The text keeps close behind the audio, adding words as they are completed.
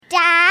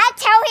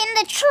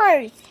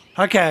truth.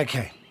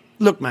 Okay.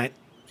 Look, mate,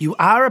 you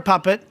are a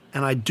puppet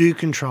and I do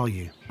control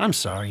you. I'm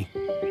sorry.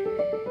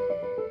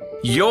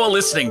 You're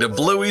listening to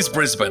Bluey's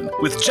Brisbane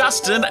with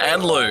Justin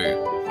and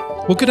Lou.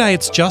 Well, g'day,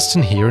 it's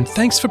Justin here, and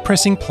thanks for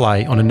pressing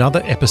play on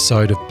another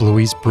episode of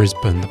Bluey's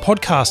Brisbane, the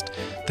podcast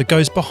that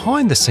goes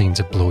behind the scenes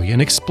of Bluey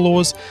and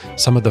explores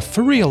some of the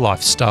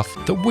for-real-life stuff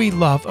that we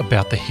love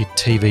about the hit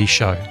TV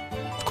show.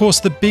 Of course,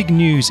 the big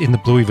news in the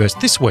Blueyverse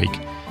this week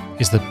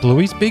is that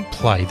Bluey's big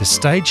play, the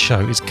stage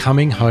show, is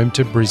coming home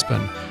to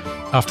Brisbane.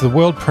 After the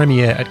world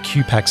premiere at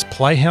QPAC's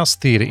Playhouse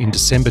Theatre in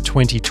December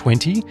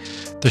 2020,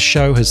 the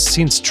show has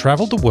since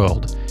travelled the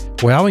world,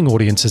 wowing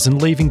audiences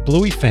and leaving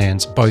Bluey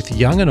fans, both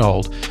young and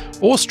old,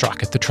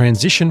 awestruck at the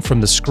transition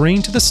from the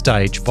screen to the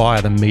stage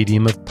via the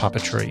medium of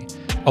puppetry.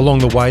 Along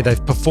the way,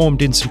 they've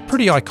performed in some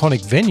pretty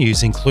iconic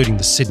venues, including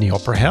the Sydney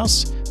Opera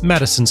House,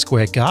 Madison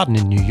Square Garden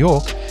in New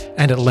York,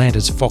 and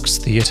Atlanta's Fox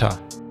Theatre.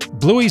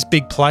 Bluey's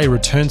big play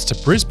returns to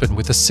Brisbane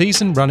with a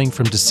season running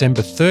from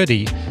December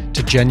 30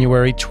 to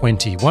January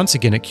 20, once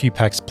again at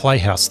QPAC's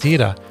Playhouse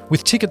Theatre,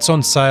 with tickets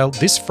on sale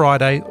this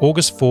Friday,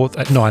 August 4th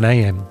at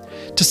 9am.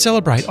 To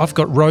celebrate, I've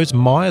got Rose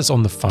Myers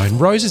on the phone.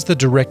 Rose is the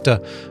director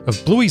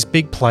of Bluey's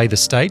big play, The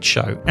Stage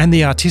Show, and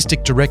the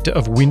artistic director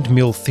of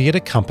Windmill Theatre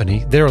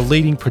Company. They're a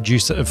leading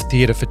producer of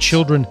theatre for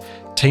children,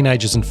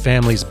 teenagers and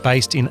families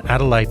based in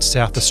Adelaide,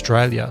 South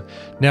Australia.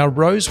 Now,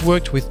 Rose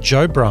worked with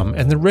Joe Brum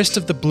and the rest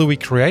of the Bluey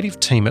creative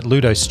team at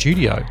Ludo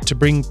Studio to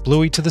bring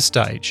Bluey to the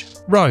stage.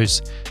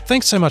 Rose,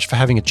 thanks so much for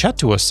having a chat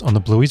to us on the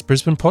Bluey's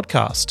Brisbane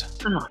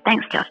podcast. Oh,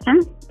 thanks,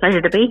 Justin. Pleasure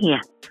to be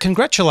here.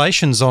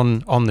 Congratulations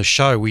on the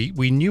show.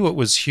 We knew it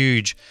was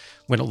huge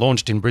when it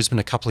launched in Brisbane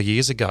a couple of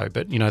years ago,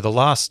 but the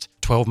last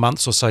 12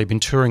 months or so you've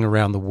been touring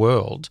around the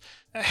world.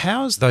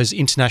 How's those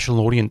international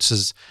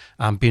audiences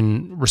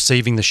been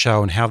receiving the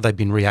show, and how have they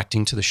been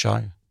reacting to the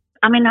show?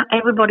 I mean,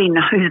 everybody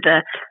knows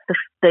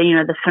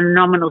the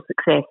phenomenal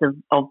success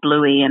of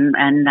Bluey, and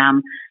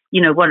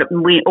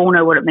we all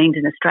know what it means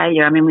in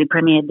Australia. I mean, we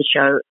premiered the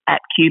show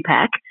at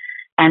QPAC,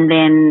 and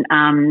then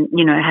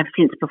have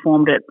since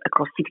performed it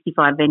across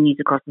 65 venues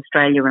across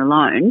Australia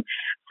alone.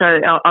 So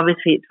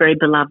obviously, it's very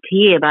beloved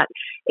here, but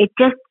it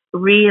just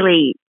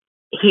really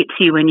hits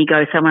you when you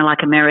go somewhere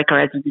like America,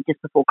 as we did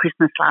just before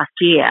Christmas last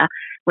year,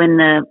 when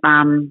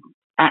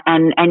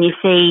and you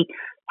see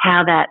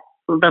how that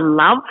the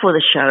love for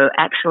the show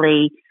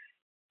actually,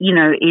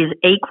 is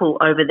equal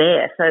over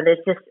there. So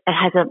it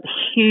has a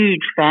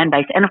huge fan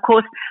base, and of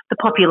course the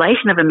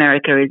population of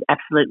America is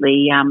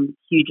absolutely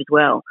huge as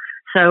well.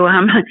 So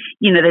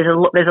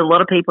there's a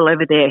lot of people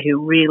over there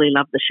who really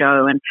love the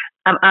show. And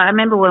I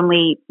remember when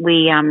we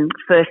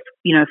first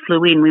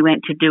flew in, we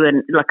went to do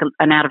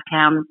an out of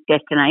town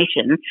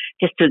destination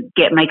just to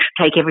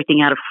take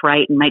everything out of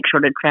freight and make sure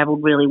it had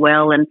travelled really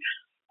well. And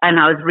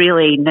I was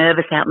really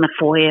nervous out in the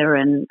foyer,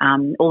 and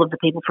all of the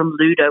people from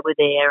Ludo were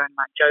there, and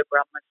Joe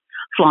Brum was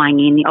flying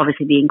in,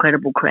 obviously the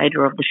incredible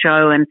creator of the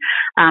show. And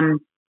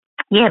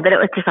but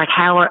it was just like,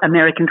 how are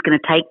Americans going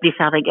to take this?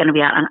 Are they going to be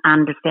able to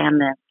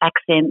understand the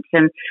accents?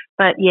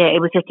 But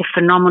it was just a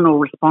phenomenal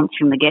response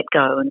from the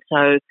get-go. And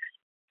so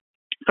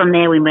from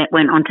there we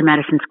went on to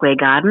Madison Square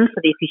Garden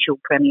for the official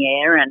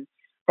premiere, and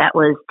that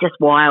was just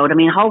wild. I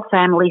mean, whole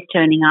families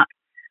turning up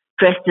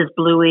dressed as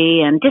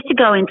Bluey, and just to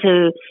go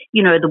into,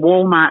 the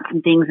Walmarts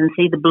and things and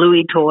see the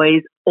Bluey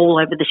toys all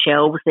over the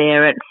shelves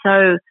there. It's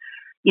so,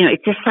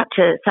 it's just such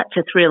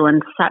a thrill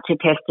and such a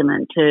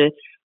testament to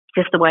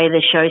just the way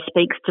the show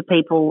speaks to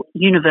people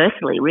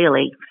universally,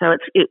 really. So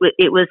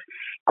it was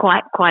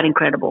quite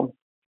incredible.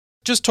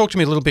 Just talk to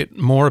me a little bit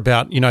more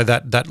about,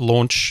 that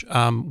launch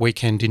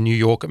weekend in New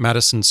York at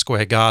Madison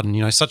Square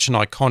Garden, such an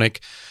iconic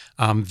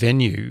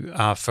venue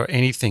for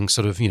anything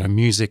sort of,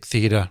 music,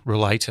 theatre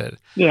related.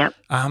 Yeah.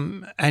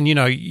 And,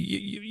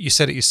 you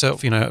said it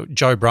yourself,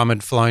 Joe Brum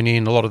had flown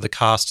in, a lot of the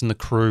cast and the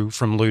crew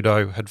from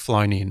Ludo had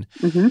flown in.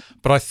 Mm-hmm.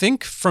 But I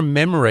think from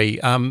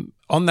memory,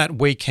 on that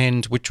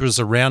weekend, which was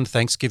around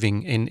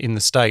Thanksgiving in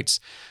the States,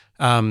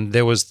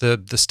 there was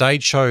the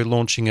stage show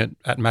launching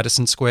at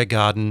Madison Square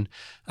Garden.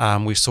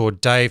 We saw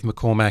Dave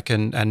McCormack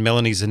and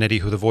Melanie Zanetti,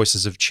 who are the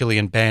voices of Chili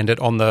and Bandit,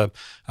 on the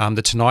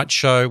Tonight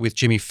Show with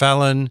Jimmy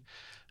Fallon.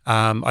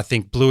 I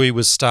think Bluey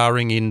was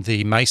starring in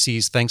the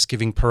Macy's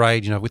Thanksgiving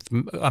Parade, with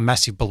a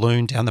massive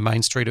balloon down the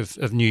main street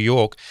of New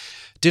York.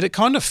 Did it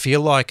kind of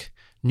feel like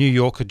New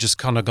York had just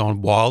kind of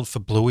gone wild for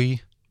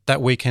Bluey that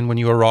weekend when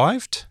you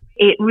arrived?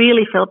 It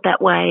really felt that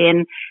way.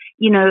 And,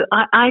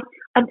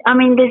 I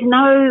mean, there's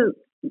no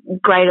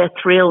greater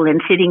thrill than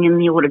sitting in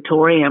the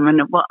auditorium.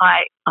 And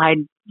I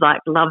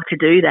love to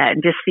do that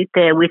and just sit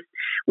there with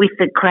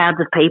the crowds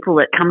of people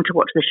that come to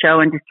watch the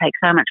show and just take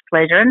so much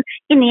pleasure. And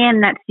in the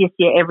end, that's just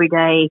your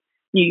everyday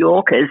New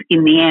Yorkers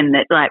in the end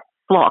that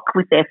flock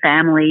with their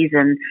families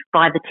and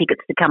buy the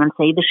tickets to come and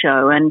see the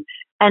show. And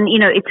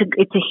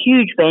it's a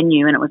huge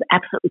venue, and it was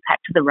absolutely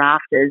packed to the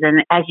rafters.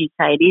 And as you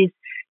say, it is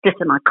just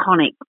an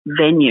iconic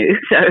venue.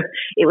 So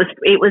it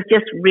was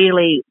just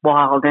really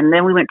wild. And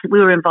then we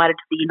were invited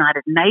to the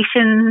United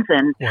Nations,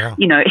 and wow.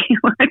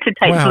 to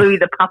take Wow. Bluey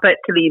the puppet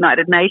to the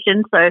United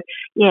Nations. So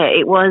yeah,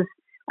 it was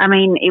I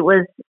mean, it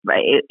was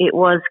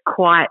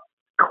quite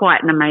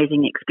an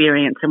amazing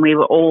experience, and we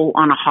were all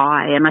on a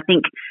high. And I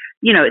think,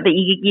 that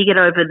you get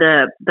over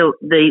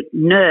the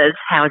nerves.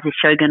 How's the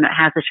show going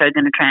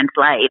to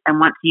translate? And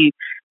once you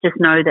just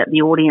know that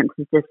the audience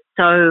is just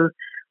so,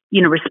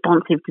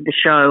 responsive to the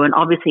show, and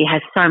obviously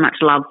has so much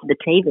love for the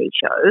TV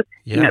show,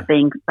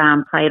 being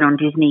played on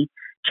Disney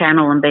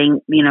Channel and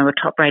being, a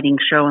top rating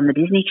show on the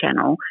Disney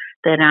Channel,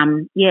 that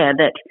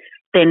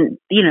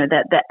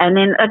and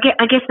then I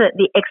guess that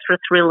the extra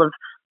thrill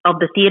of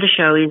the theatre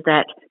show is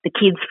that the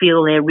kids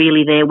feel they're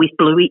really there with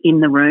Bluey in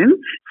the room.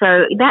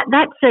 So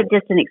that's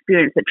just an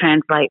experience that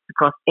translates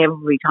across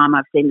every time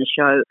I've seen the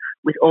show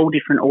with all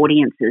different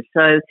audiences.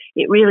 So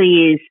it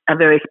really is a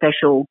very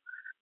special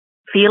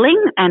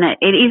feeling, and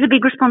it is a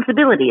big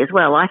responsibility as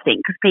well, I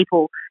think, because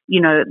people,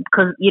 the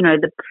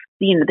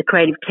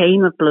creative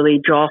team of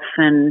Bluey, Joff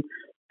and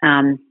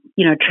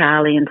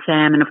Charlie and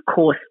Sam, and of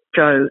course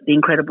Joe, the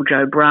incredible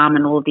Joe Brum,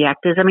 and all of the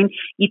actors. I mean,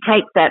 you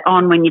take that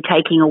on when you're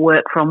taking a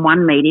work from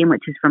one medium,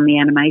 which is from the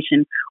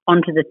animation,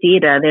 onto the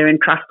theatre. They're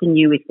entrusting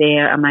you with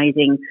their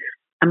amazing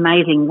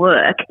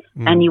work,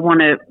 and you want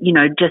to,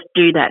 just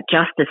do that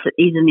justice.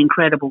 It is an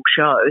incredible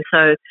show.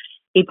 So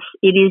it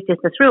is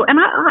just a thrill. And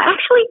I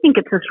actually think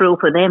it's a thrill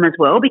for them as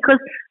well, because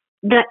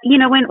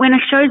when a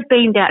show's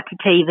beamed out to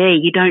TV,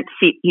 you don't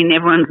sit in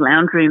everyone's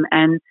lounge room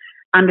and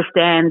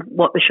understand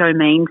what the show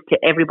means to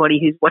everybody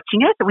who's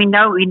watching it. We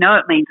know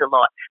it means a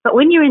lot. But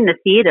when you're in the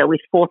theatre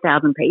with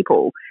 4,000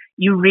 people,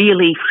 you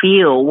really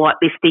feel what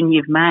this thing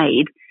you've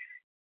made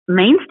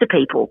means to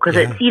people, because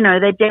it is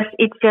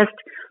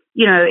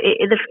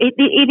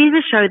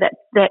a show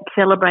that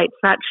celebrates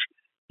such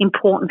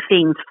important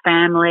things,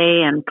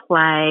 family and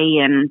play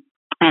and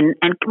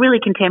really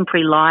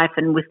contemporary life,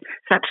 and with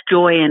such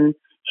joy and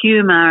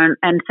humour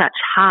and such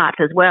heart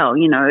as well,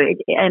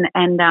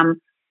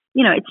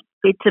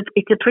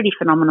 it's a pretty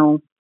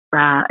phenomenal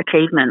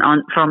achievement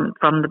from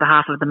the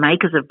behalf of the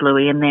makers of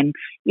Bluey, and then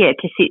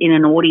to sit in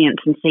an audience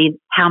and see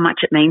how much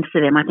it means to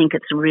them. I think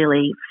it's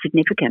really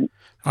significant.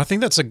 I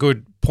think that's a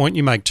good point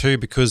you make too,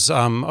 because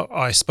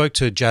I spoke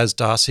to Jazz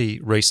Darcy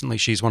recently.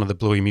 She's one of the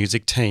Bluey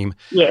music team.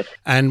 Yes.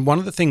 And one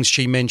of the things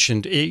she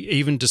mentioned,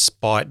 even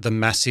despite the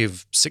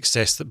massive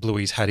success that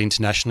Bluey's had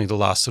internationally the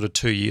last sort of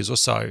 2 years or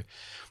so,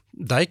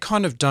 they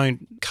kind of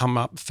don't come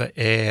up for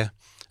air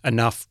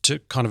enough to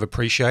kind of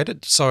appreciate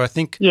it. So I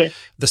think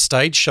the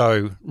stage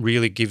show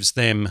really gives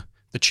them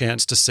the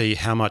chance to see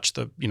how much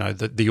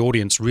the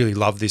audience really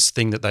love this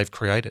thing that they've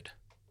created.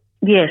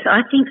 Yes,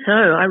 I think so.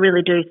 I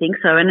really do think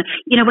so. And,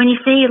 when you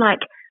see like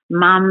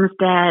mums,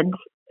 dads,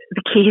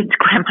 the kids,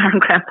 grandma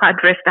and grandpa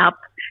dressed up,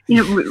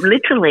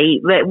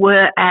 literally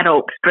were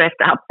adults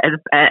dressed up as,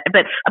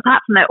 but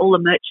apart from that, all the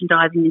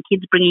merchandising, the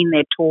kids bringing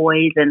their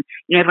toys, and,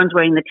 everyone's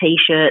wearing the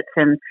T-shirts,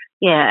 and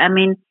I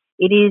mean,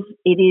 it is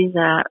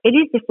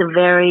just a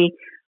very,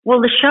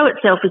 well, the show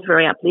itself is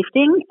very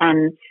uplifting,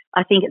 and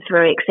I think it's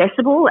very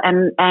accessible,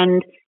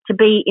 and to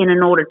be in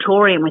an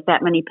auditorium with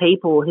that many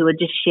people who are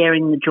just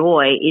sharing the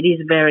joy, it is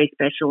very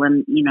special.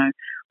 And,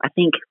 I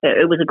think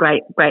it was a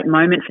great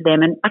moment for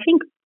them. And I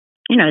think,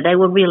 they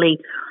were really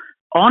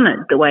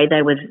honoured the way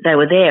they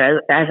were there,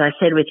 as I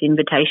said, with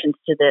invitations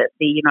to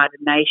the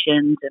United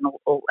Nations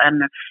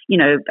and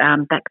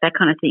that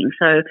kind of thing.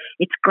 So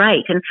it's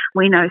great. And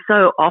we know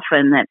so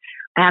often that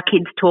our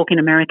kids talk in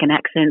American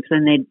accents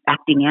when they're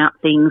acting out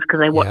things, because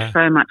they watch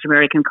so much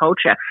American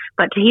culture.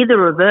 But to hear the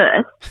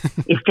reverse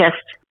is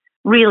just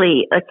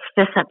really,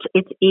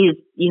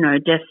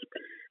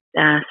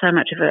 so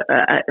much of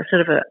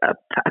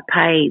a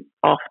pay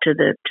off to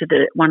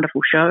the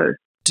wonderful show.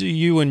 Do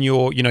you and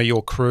your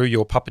crew,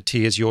 your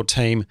puppeteers, your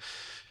team,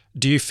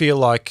 do you feel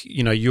like,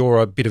 you're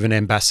a bit of an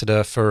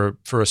ambassador for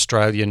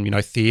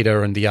Australian,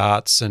 theatre and the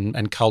arts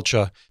and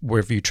culture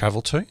wherever you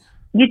travel to?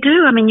 You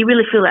do. I mean, you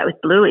really feel that with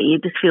Bluey. You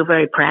just feel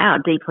very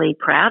proud, deeply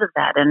proud of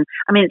that. And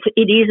I mean,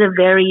 it is a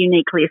very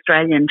uniquely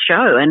Australian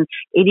show, and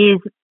it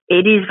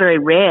is very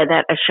rare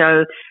that a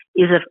show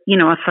is a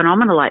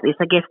phenomenon like this.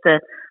 I guess the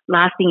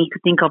last thing you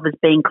could think of as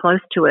being close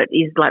to it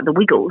is like the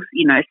Wiggles,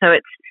 So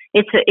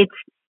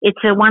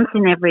it's a once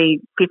in every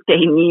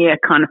 15-year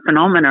kind of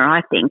phenomena,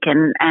 I think,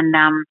 and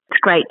it's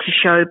great to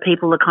show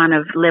people the kind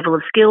of level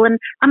of skill, and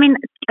I mean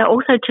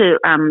also to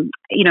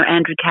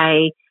Andrew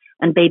Kay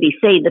and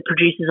BBC, the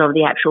producers of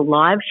the actual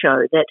live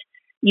show, that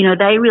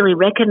they really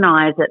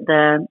recognise that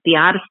the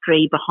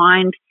artistry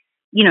behind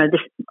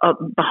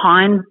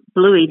behind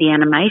Bluey, the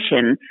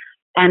animation,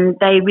 and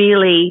they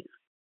really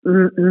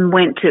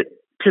went to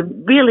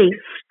really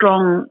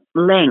strong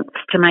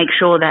lengths to make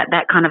sure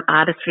that kind of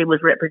artistry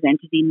was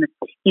represented in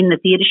the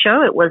theatre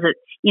show. It was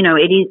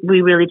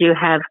we really do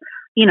have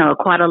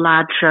quite a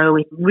large show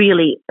with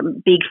really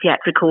big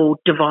theatrical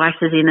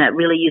devices in it,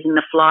 really using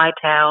the fly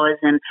towers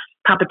and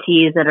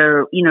puppeteers that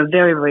are,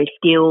 very, very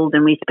skilled,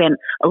 and we spent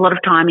a lot of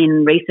time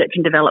in research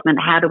and development.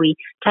 How do we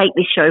take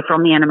this show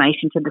from the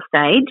animation to the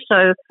stage?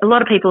 So a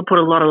lot of people put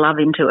a lot of love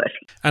into it.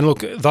 And look,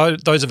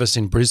 those of us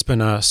in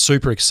Brisbane are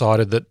super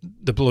excited that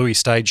the Bluey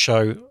stage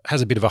show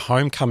has a bit of a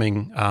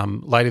homecoming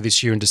later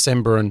this year in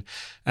December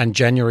and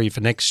January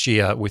for next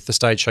year, with the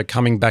stage show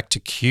coming back to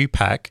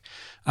QPAC.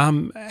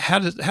 How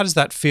does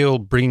that feel,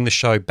 bringing the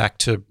show back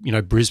to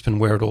Brisbane,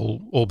 where it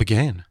all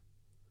began?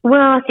 Well,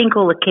 I think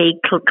all the key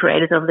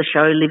creators of the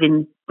show live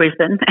in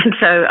Brisbane. And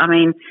so,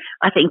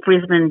 I think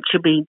Brisbane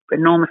should be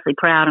enormously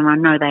proud, and I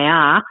know they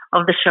are,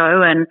 of the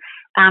show. And,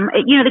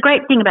 the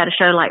great thing about a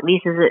show like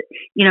this is that,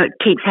 it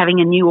keeps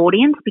having a new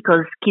audience,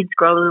 because kids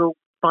grow a little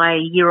by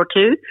a year or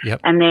two.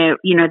 Yep. And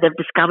they've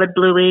discovered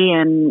Bluey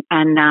and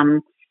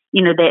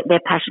they're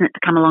passionate to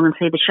come along and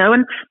see the show.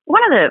 And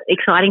one of the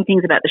exciting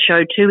things about the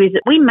show too is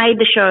that we made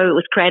the show, it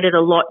was created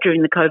a lot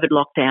during the COVID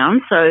lockdown.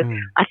 So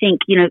I think,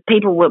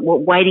 people were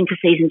waiting for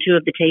season 2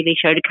 of the TV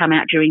show to come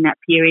out during that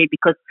period,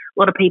 because a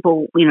lot of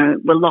people,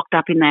 were locked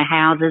up in their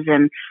houses,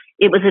 and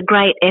it was a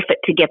great effort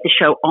to get the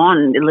show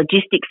on. The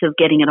logistics of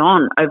getting it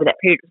on over that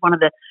period was one of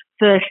the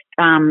first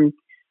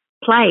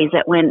plays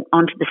that went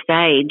onto the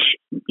stage,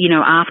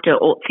 after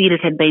all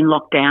theatres had been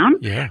locked down.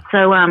 Yeah.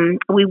 So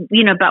we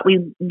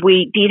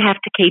did have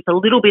to keep a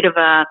little bit of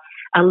a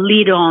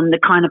lid on the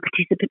kind of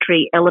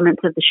participatory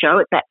elements of the show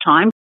at that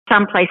time.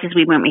 Some places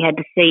we went, we had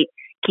to seat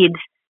kids,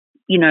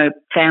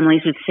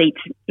 families with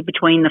seats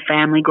between the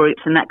family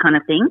groups and that kind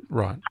of thing.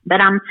 Right.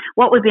 But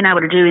what we've been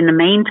able to do in the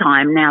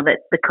meantime, now that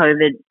the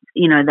COVID,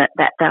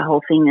 that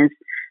whole thing is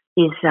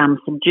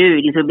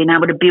subdued, is we've been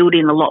able to build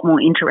in a lot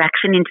more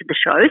interaction into the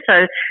show.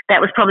 So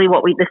that was probably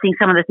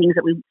some of the things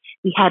that we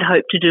had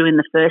hoped to do in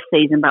the first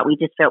season, but we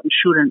just felt we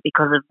shouldn't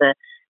because of the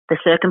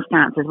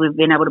circumstances we've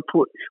been able to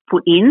put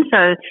in.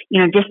 So,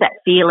 just that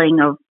feeling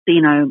of,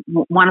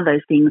 one of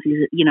those things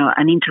is,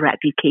 an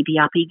interactive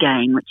keepy-uppy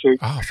game, which is,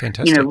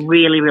 fantastic.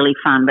 really, really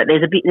fun. But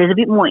there's a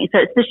bit more. So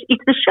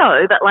it's the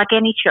show, but like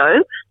any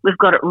show, we've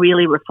got it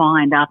really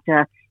refined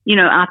after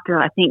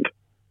I think,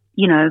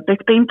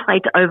 it's been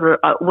played to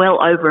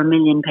well over 1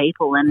 million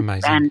people, and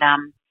amazing.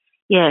 And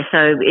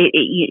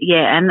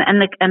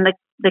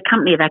the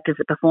company of actors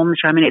that perform the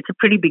show, it's a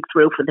pretty big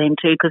thrill for them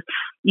too, because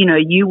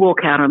you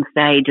walk out on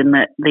stage and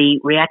the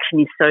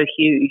reaction is so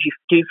huge. You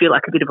do feel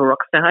like a bit of a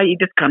rock star. You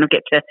just kind of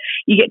get to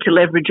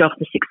leverage off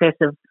the success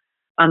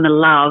and the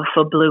love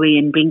for Bluey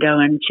and Bingo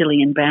and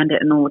Chili and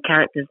Bandit and all the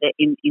characters that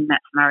in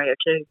that scenario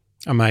too.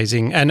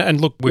 Amazing. And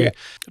look, we're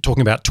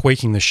talking about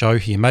tweaking the show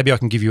here. Maybe I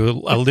can give you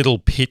a little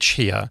pitch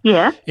here.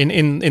 Yeah.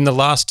 In the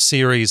last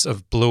series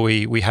of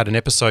Bluey, we had an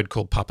episode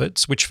called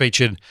Puppets, which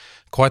featured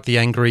quite the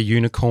angry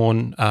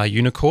unicorn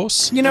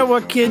Unicorse. You know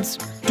what, kids?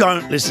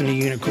 Don't listen to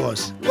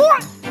Unicorse.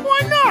 What? Why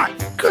not?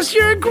 Because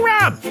you're a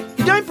grub.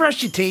 You don't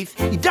brush your teeth,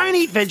 you don't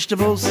eat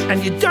vegetables,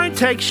 and you don't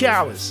take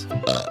showers.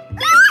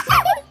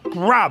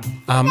 Grub.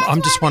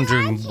 I'm just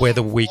wondering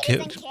whether we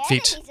could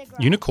fit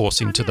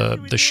Unicorse into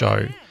the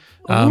show.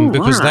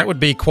 Because that would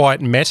be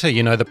quite meta,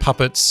 the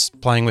puppets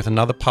playing with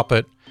another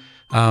puppet.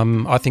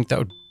 I think that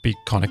would be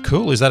kind of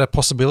cool. Is that a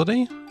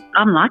possibility?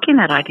 I'm liking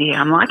that idea.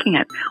 I'm liking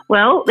it.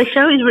 Well, the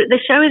show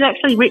is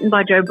actually written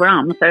by Joe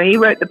Brum, so he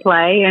wrote the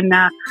play, and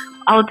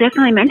I'll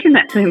definitely mention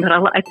that to him. But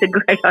it's a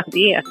great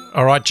idea.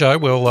 All right, Joe.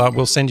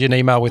 We'll send you an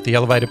email with the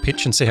elevator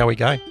pitch and see how we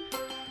go.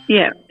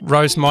 Yeah.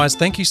 Rose Myers,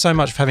 thank you so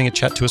much for having a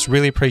chat to us.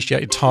 Really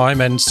appreciate your time,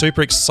 and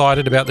super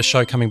excited about the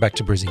show coming back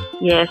to Brisbane.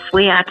 Yes,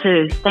 we are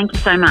too. Thank you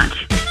so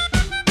much.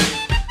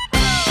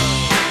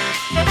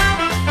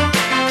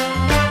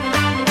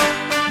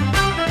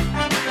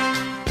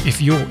 If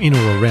you're in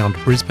or around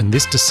Brisbane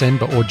this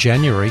December or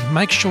January,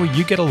 make sure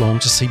you get along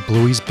to see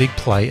Bluey's big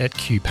play at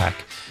QPAC.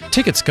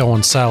 Tickets go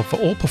on sale for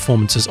all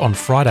performances on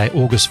Friday,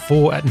 August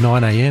 4 at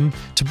 9 a.m.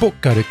 To book,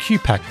 go to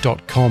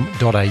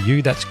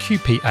qpac.com.au, that's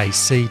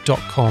qpac.com.au,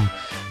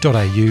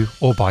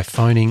 or by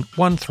phoning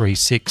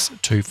 136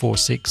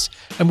 246,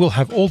 and we'll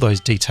have all those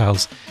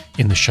details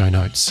in the show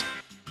notes.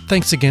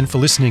 Thanks again for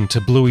listening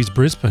to Bluey's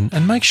Brisbane,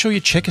 and make sure you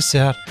check us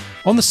out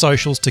on the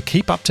socials to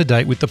keep up to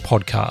date with the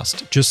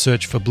podcast. Just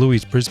search for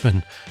Bluey's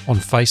Brisbane on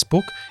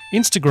Facebook,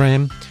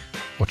 Instagram,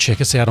 or check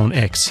us out on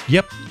X.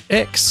 Yep,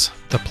 X,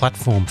 the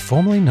platform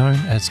formerly known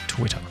as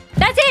Twitter.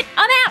 That's it,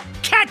 I'm out.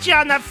 Catch you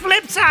on the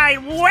flip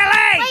side, Willie!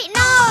 Wait,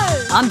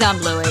 no. I'm done,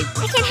 Bluey.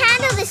 We can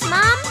handle this,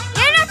 Mum.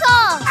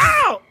 Unicorns!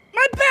 Ow!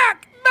 My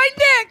back! My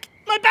neck!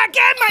 My back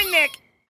and my neck!